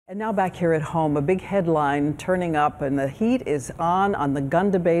And now back here at home, a big headline turning up, and the heat is on the gun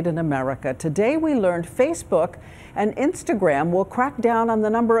debate in America. Today we learned Facebook and Instagram will crack down on the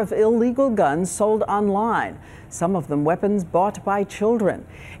number of illegal guns sold online, some of them weapons bought by children.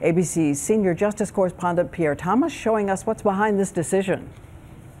 ABC's senior justice correspondent Pierre Thomas showing us what's behind this decision.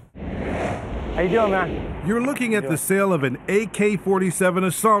 How you doing, man? You're looking at the sale of an AK-47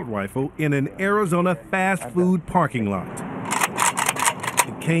 assault rifle in an Arizona fast food parking lot.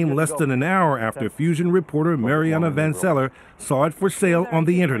 It came less than an hour after Fusion reporter Mariana Van Zeller saw it for sale on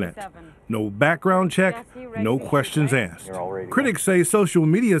the internet. No background check, no questions asked. Critics say social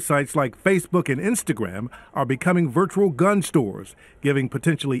media sites like Facebook and Instagram are becoming virtual gun stores, giving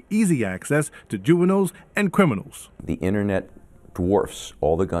potentially easy access to juveniles and criminals. The internet dwarfs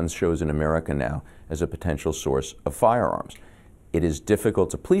all the gun shows in America now as a potential source of firearms. It is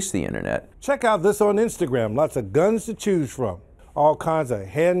difficult to police the internet. Check out this on Instagram. Lots of guns to choose from. All kinds of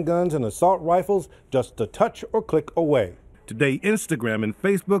handguns and assault rifles just a touch or click away. Today, Instagram and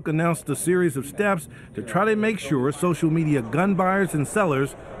Facebook announced a series of steps to try to make sure social media gun buyers and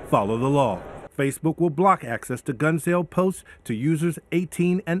sellers follow the law. Facebook will block access to gun sale posts to users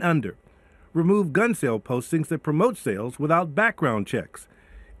 18 and under. Remove gun sale postings that promote sales without background checks.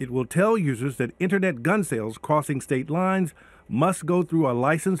 It will tell users that internet gun sales crossing state lines must go through a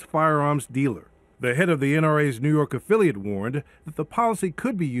licensed firearms dealer. The head of the NRA's New York affiliate warned that the policy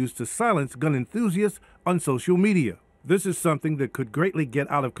could be used to silence gun enthusiasts on social media. This is something that could greatly get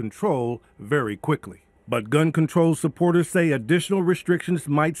out of control very quickly. But gun control supporters say additional restrictions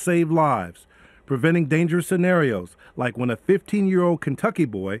might save lives, preventing dangerous scenarios like when a 15-year-old Kentucky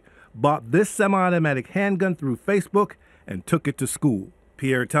boy bought this semi-automatic handgun through Facebook and took it to school.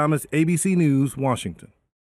 Pierre Thomas, ABC News, Washington.